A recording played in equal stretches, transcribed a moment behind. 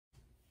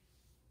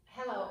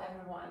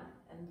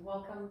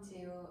welcome to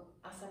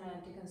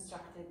Asana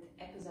Deconstructed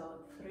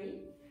episode 3.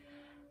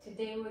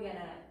 Today we're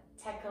gonna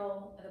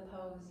tackle the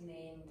pose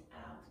named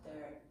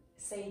after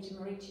Sage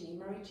Marichi,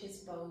 Marichi's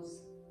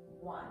pose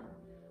 1.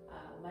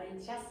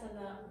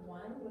 Marichyasana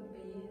 1 would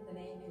be the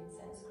name in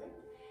Sanskrit.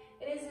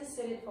 It is a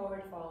seated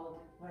forward fold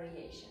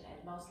variation,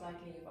 and most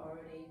likely you've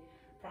already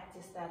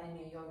practiced that in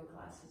your yoga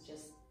class. It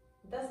just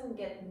doesn't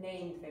get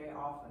named very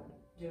often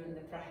during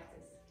the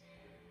practice.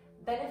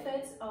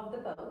 Benefits of the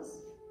pose.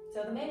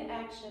 So the main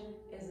action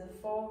is the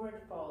forward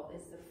fold,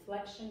 it's the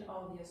flexion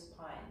of your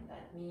spine.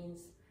 That means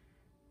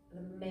the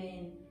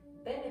main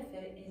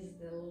benefit is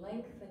the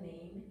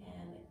lengthening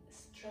and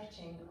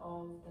stretching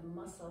of the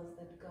muscles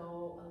that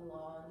go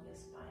along your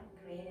spine,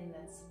 creating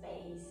that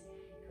space,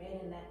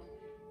 creating that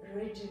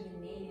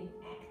rejuvenating,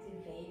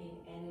 activating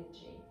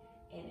energy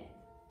in it.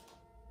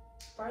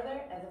 Further,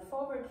 as a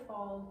forward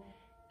fold,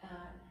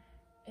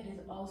 it is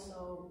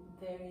also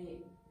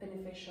very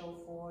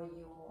beneficial for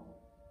your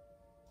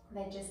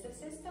digestive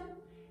system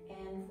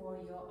and for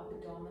your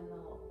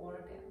abdominal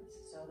organs,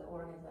 so the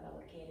organs that are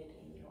located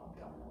in your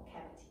abdominal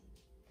cavity.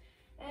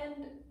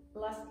 And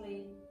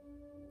lastly,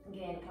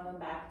 again, coming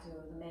back to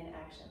the main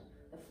action,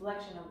 the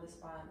flexion of the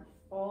spine,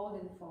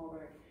 folding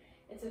forward.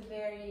 It's a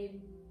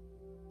very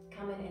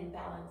calming and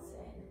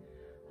balancing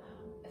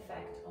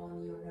effect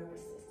on your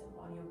nervous system,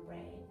 on your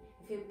brain.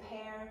 If you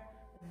pair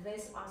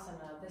this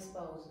asana, this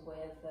pose,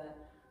 with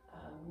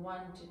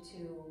 1 to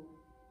 2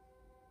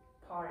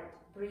 part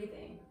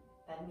breathing,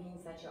 that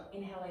means that your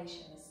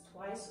inhalation is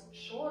twice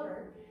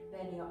shorter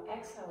than your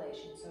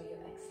exhalation, so you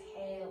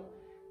exhale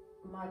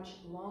much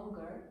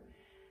longer.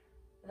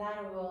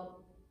 That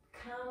will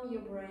calm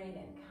your brain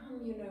and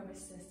calm your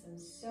nervous system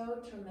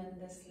so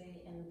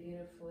tremendously and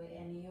beautifully,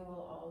 and you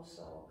will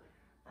also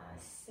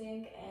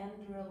sink and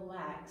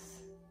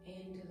relax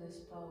into this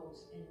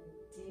pose and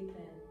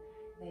deepen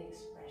the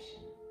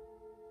expression.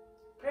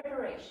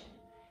 Preparation.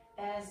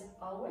 As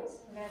always,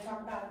 we're going to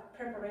talk about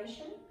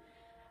preparation.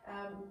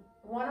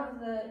 One of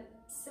the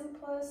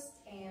simplest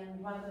and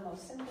one of the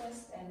most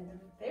simplest and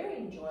very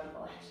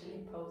enjoyable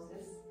actually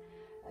poses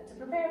to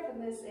prepare for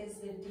this is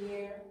the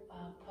deer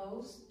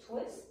pose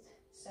twist.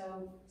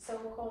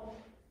 So-called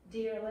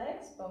deer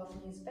legs, both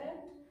knees bent.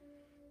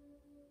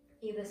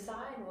 Either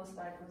side, we'll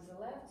start with the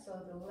left, so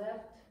the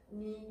left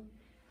knee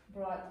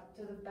brought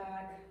to the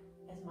back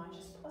as much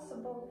as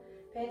possible.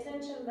 Pay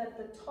attention that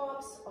the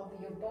tops of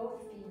your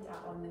both feet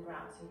are on the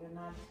ground, so you're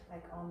not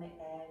like on the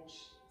edge,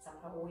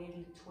 somehow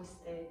weirdly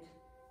twisted.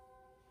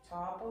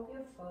 Top of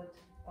your foot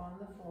on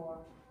the floor,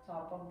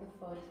 top of the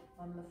foot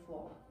on the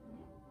floor.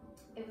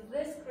 If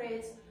this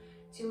creates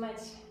too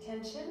much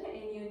tension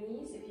in your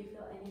knees, if you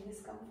feel any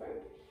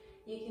discomfort,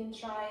 you can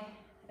try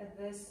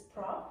this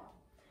prop,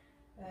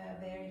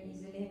 very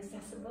easily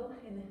accessible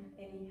in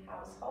any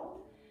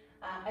household.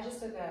 I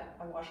just took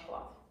a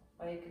washcloth,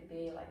 or it could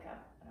be like a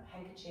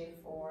handkerchief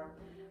or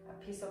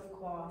a piece of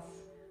cloth,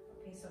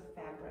 a piece of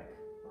fabric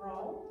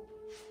roll,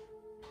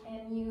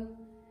 and you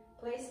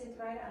place it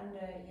right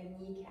under your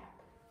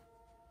kneecap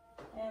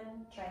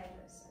and try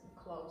this and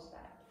close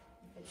that.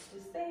 If it's too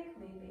thick,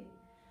 maybe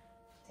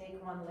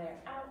take one layer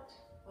out,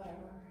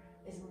 whatever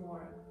is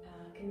more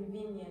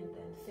convenient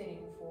and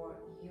fitting for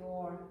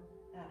your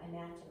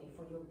anatomy,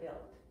 for your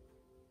build.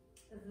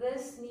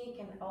 This knee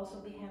can also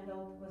be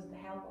handled with the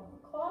help of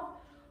a cloth,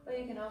 or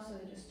you can also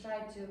just try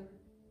to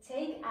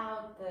take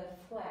out the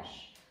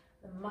flesh,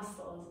 the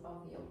muscles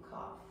of your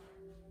calf,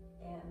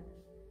 and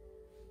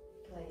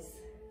place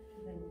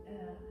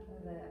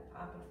the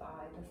upper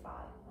thigh, the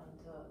thigh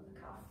onto the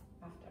calf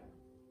after.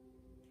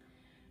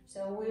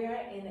 So we're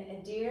in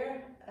a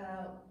deer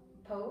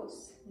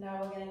pose.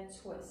 Now we're going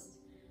to twist.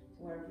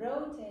 So we're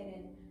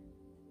rotating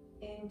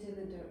in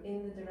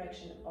the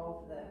direction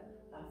of the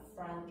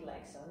front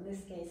leg. So in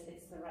this case,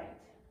 it's the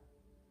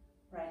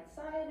right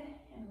side,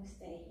 and we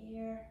stay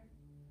here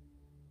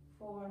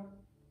for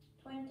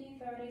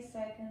 20-30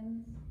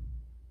 seconds.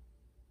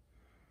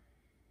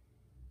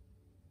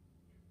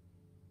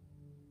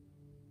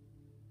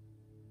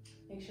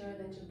 Make sure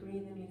that your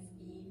breathing is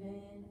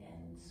even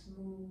and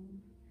smooth.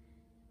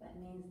 That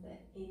means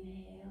that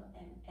inhale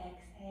and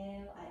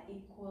exhale are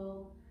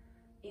equal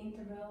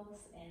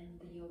intervals,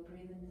 and you're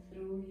breathing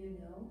through your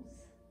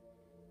nose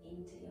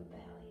into your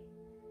belly.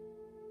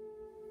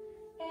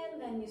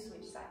 And then you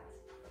switch sides.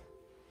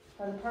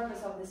 For the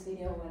purpose of this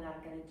video, we're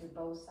not going to do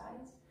both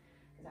sides,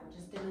 because I'm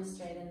just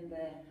demonstrating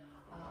the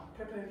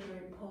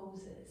preparatory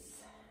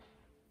poses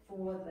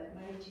for the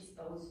Marichi's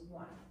pose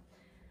 1.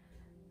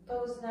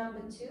 Pose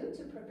number 2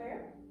 to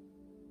prepare.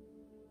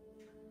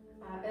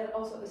 It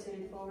also is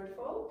a forward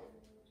fold.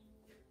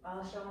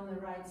 I'll show on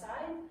the right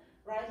side.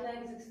 Right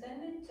leg is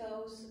extended,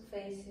 toes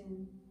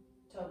facing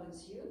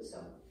towards you. So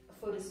a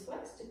foot is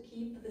flexed to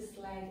keep this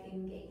leg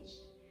engaged.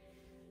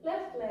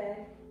 Left leg,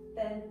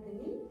 bend the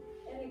knee,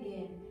 and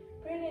again,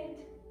 bring it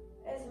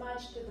as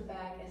much to the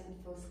back as it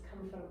feels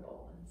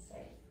comfortable and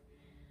safe.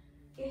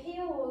 Your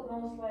heel will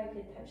most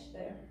likely touch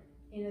the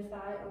inner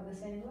thigh of the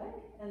same leg,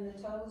 and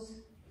the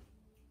toes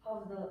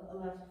of the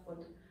left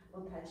foot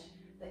will touch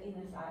the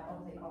inner side of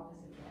the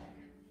opposite leg,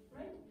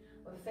 right?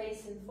 We're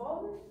facing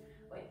forward,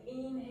 we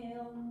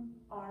inhale,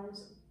 arms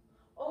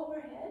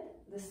overhead,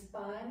 the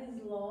spine is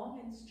long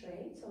and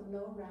straight, so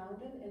no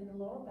rounded in the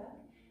lower back,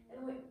 and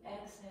we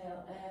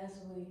exhale as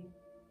we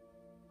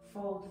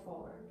fold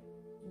forward.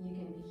 You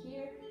can be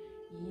here,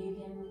 you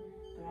can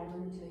grab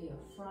into your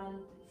front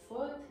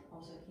foot,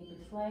 also keep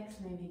it flexed,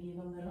 maybe give a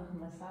little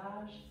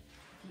massage.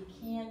 If you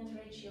can't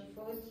reach your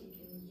foot, you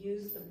can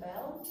use the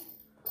belt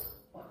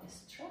or a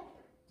strap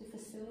to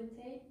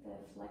facilitate the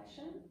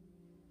flexion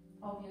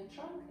of your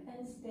trunk,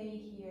 and stay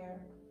here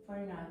for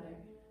another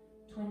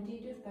 20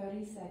 to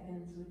 30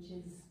 seconds, which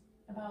is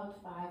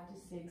about 5 to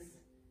 6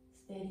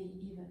 steady,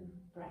 even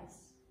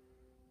breaths.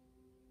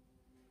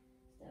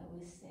 So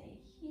we stay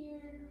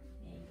here,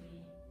 maybe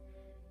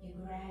you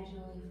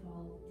gradually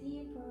fall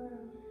deeper.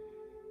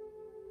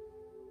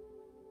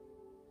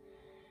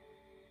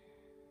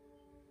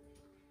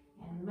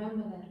 And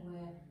remember that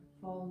we're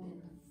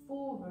folding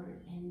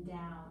forward and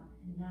down,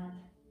 not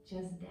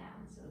just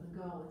down. So the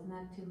goal is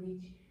not to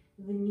reach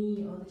the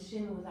knee or the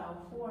shin with our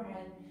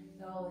forehead.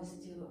 The goal is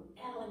to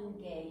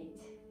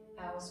elongate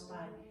our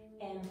spine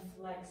and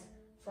flex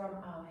from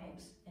our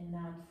hips and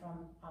not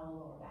from our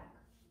lower back.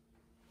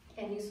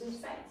 And you switch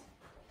sides.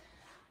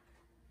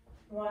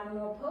 One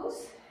more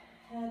pose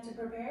to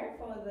prepare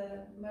for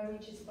the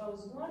Marichyasana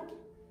pose 1.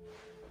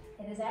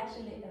 It is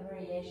actually a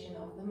variation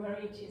of the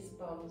Marichyasana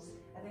pose.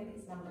 I think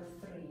it's number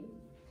 3.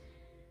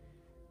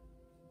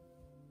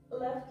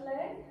 Left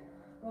leg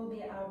will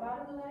be our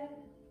bottom leg,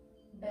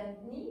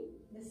 bent knee,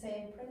 the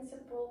same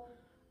principle.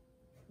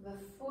 The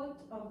foot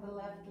of the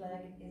left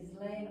leg is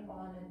laying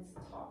on its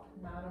top,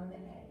 not on the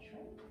edge,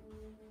 right?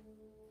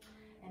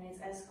 And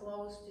it's as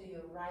close to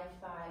your right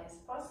thigh as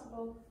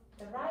possible.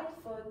 The right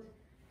foot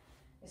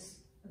is,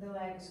 the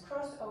leg is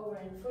crossed over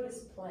and foot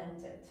is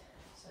planted.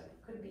 So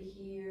it could be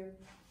here,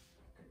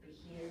 could be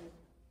here.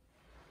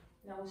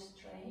 No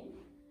strain.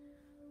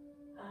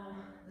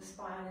 The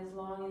spine is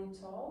long and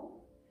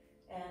tall,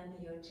 and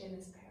your chin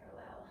is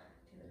parallel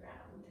to the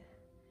ground.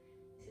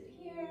 Sit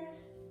here,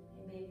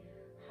 maybe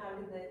hug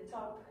the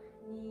top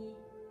knee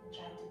and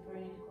try to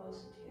bring it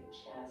closer to your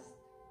chest.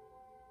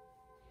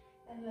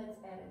 And let's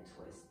add a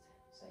twist.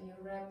 So you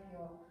wrap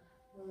your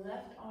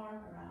left arm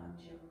around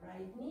your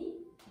right knee,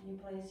 and you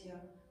place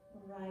your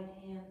right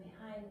hand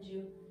behind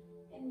you,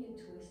 and you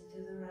twist to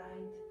the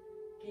right,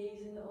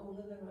 gazing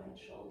over the right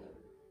shoulder.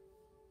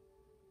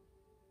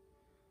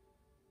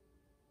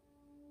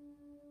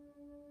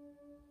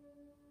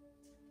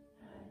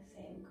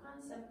 Same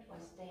concept,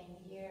 we're staying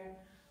here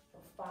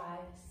for 5,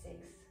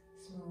 6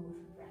 smooth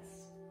breaths.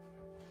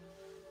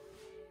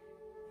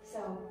 So,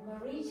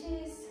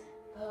 Marichyasana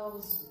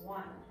pose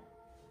 1.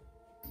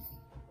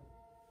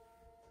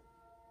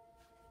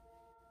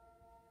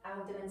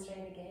 I'll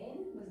demonstrate again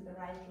with the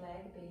right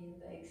leg being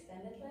the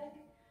extended leg.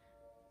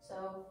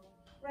 So,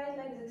 right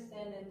leg is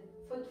extended,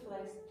 foot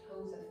flexed,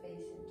 toes are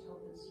facing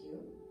towards you.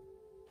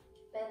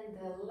 Then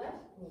the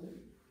left knee.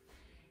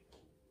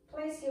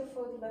 Place your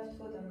left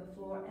foot on the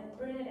floor and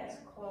bring it as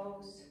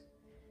close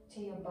to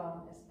your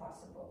bum as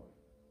possible.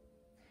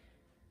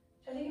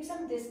 Try to keep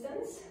some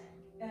distance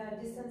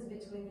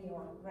between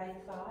your right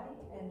thigh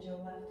and your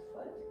left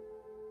foot.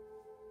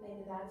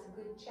 Maybe that's a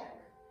good check,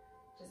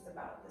 just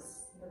about the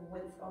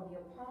width of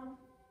your palm.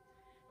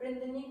 Bring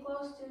the knee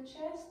close to your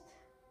chest.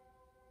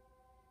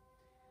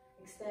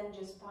 Extend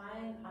your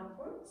spine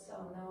upwards, so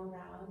no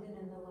rounding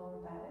in the lower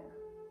back.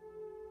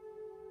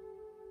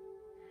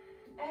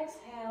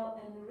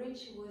 Exhale and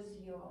reach with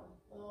your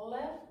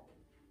left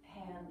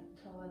hand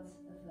towards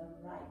the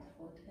right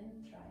foot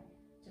and try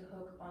to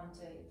hook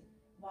onto it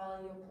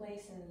while you're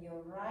placing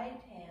your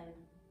right hand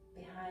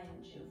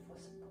behind you for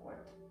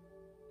support.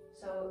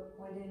 So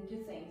we're doing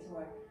 2 things.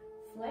 We're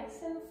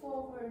flexing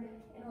forward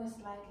and we're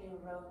slightly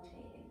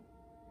rotating.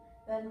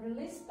 Then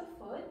release the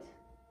foot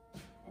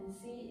and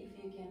see if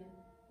you can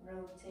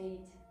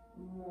rotate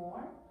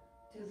more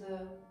to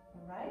the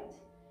right.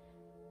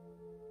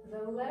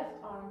 The left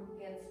arm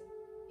gets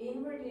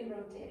inwardly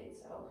rotated,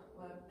 so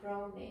we're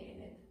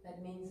pronating it.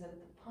 That means that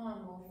the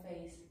palm will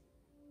face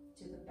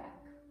to the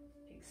back.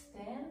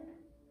 Extend,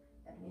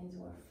 that means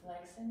we're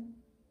flexing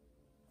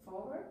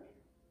forward.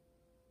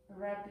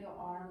 Wrap your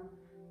arm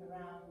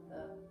around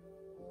the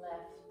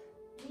left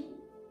knee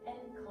and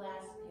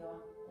clasp your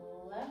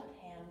left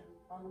hand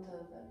onto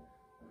the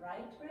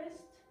right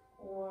wrist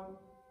or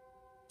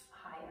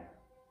higher.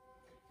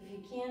 If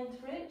you can't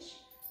reach,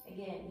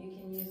 again, you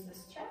can use the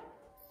strap.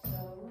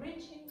 So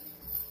reaching,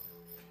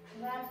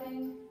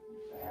 wrapping,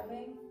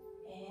 grabbing,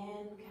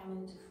 and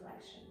coming to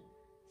flexion.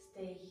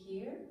 Stay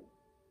here.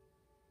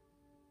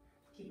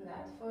 Keep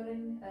that foot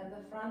in,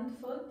 the front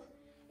foot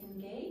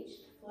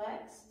engaged,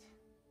 flexed,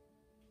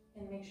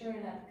 and make sure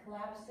you're not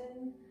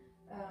collapsing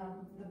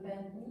the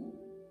bent knee.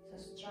 So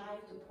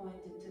strive to point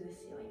it to the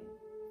ceiling.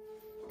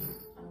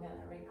 I'm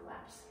gonna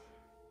recollapse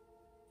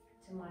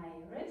to my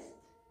wrist,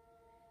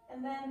 and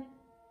then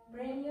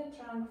bring your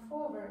trunk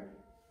forward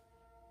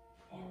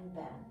and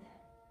bend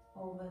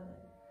over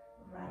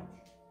the right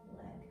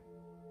leg.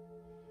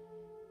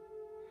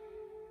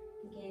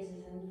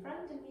 in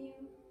front of you.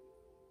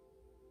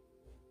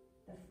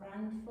 The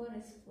front foot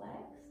is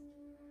flexed.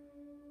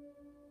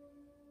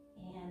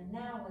 And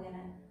now we're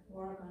gonna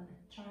work on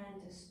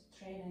trying to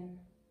straighten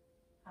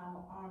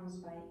our arms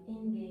by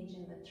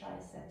engaging the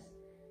triceps.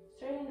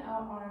 Straightening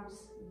our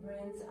arms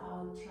brings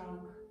our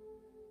trunk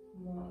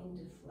more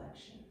into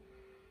flexion.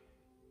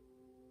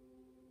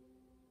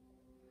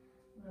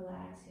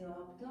 Relax your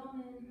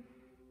abdomen.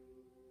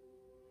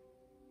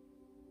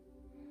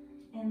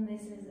 And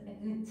this is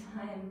a good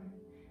time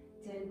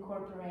to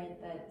incorporate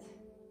that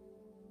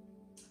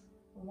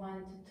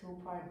 1 to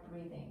 2 part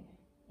breathing.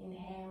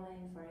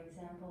 Inhaling, for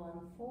example,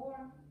 on 4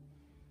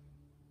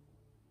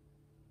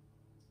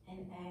 and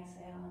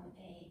exhale on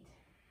 8.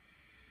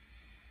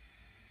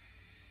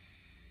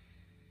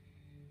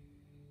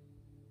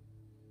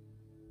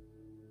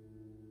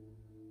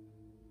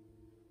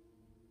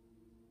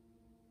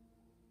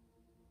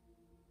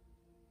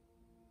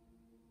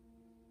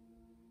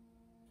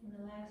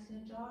 Relax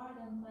your jaw,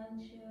 don't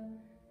clench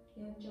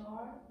your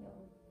jaw. Your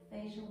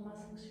facial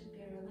muscles should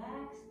be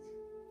relaxed.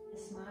 A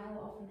smile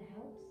often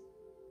helps.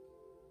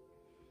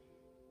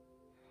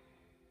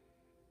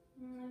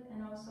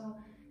 And also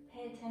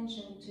pay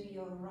attention to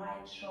your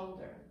right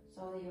shoulder.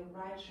 So your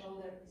right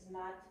shoulder is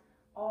not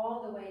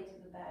all the way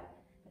to the back,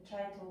 but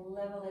try to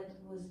level it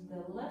with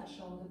the left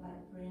shoulder by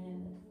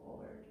bringing it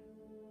forward.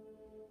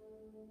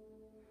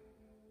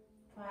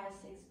 5,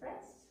 6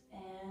 breaths,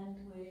 and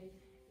we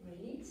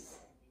release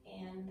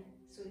and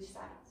switch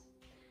sides.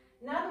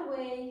 Another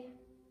way,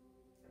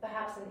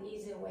 perhaps an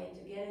easier way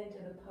to get into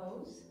the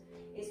pose,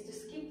 is to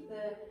skip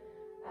the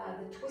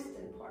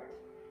twisted part.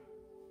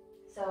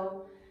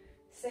 So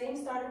same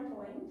starting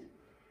point,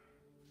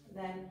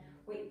 then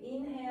we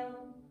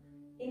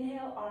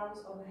inhale arms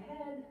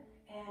overhead,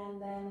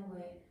 and then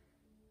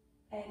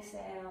we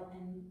exhale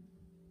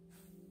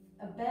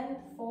and bend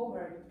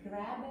forward,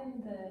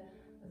 grabbing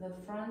the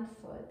front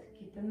foot,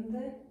 keeping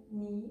the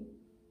knee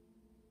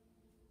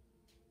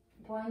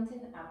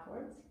pointing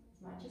upwards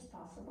as much as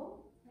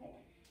possible, right?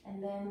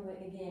 And then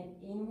we're again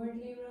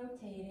inwardly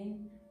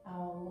rotating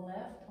our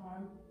left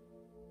arm.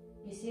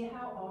 You see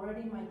how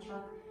already my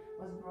trunk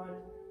was brought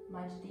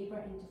much deeper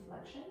into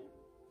flexion?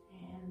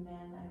 And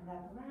then I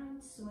wrap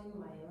around, swing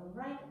my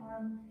right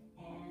arm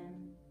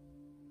and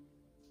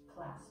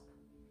clasp.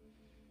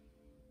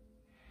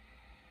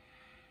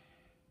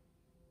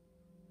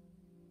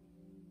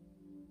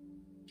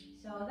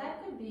 So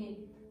that could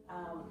be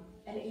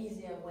an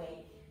easier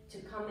way to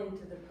come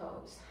into the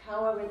pose.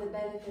 However, the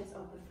benefits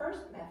of the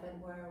first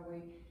method, where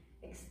we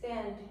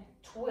extend,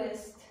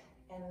 twist,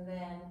 and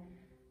then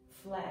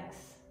flex,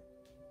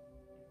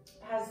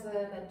 has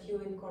that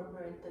you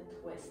incorporate the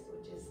twist,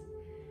 which is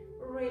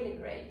really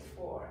great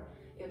for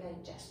your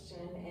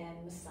digestion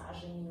and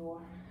massaging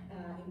your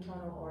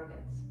internal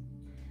organs.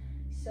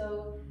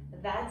 So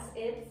that's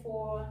it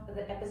for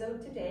the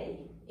episode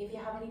today. If you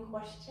have any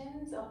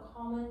questions or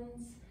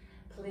comments,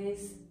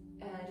 please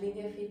leave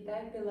your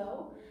feedback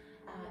below.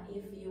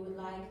 If you would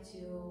like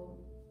to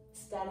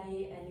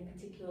study any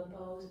particular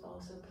pose,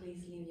 also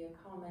please leave your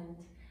comment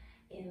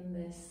in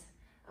this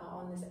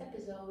on this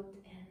episode.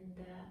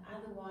 And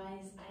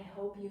otherwise, I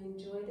hope you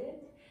enjoyed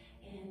it.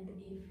 And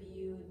if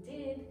you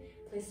did,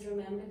 please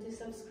remember to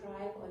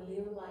subscribe or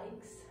leave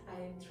likes.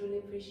 I truly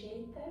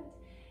appreciate that.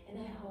 And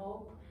I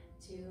hope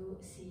to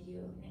see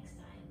you next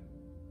time.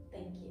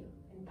 Thank you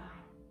and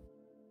bye.